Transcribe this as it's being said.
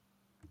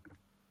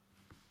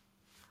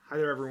Hi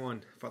there,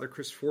 everyone. Father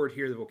Chris Ford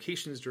here, the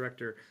Vocations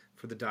Director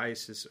for the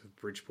Diocese of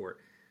Bridgeport.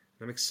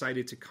 I'm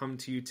excited to come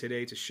to you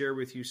today to share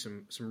with you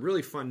some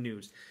really fun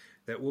news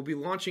that we'll be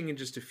launching in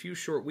just a few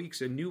short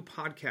weeks, a new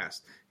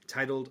podcast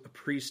titled A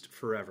Priest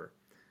Forever.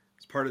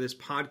 As part of this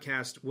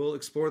podcast, we'll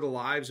explore the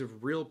lives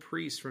of real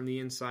priests from the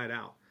inside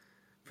out.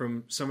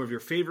 From some of your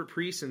favorite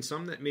priests and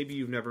some that maybe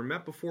you've never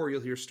met before,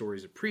 you'll hear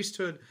stories of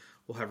priesthood.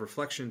 We'll have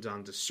reflections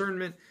on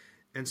discernment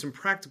and some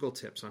practical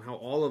tips on how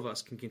all of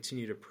us can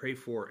continue to pray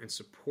for and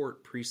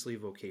support priestly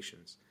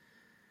vocations.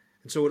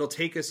 And so it'll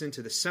take us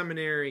into the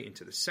seminary,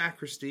 into the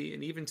sacristy,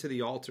 and even to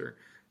the altar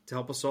to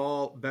help us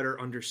all better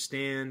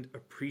understand,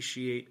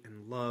 appreciate,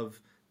 and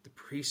love the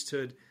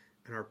priesthood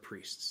and our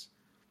priests.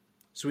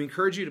 So we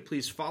encourage you to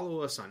please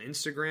follow us on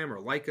Instagram or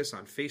like us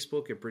on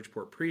Facebook at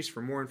Bridgeport Priest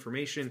for more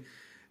information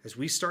as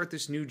we start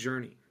this new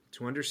journey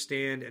to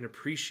understand and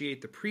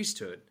appreciate the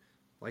priesthood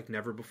like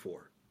never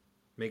before.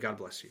 May God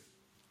bless you.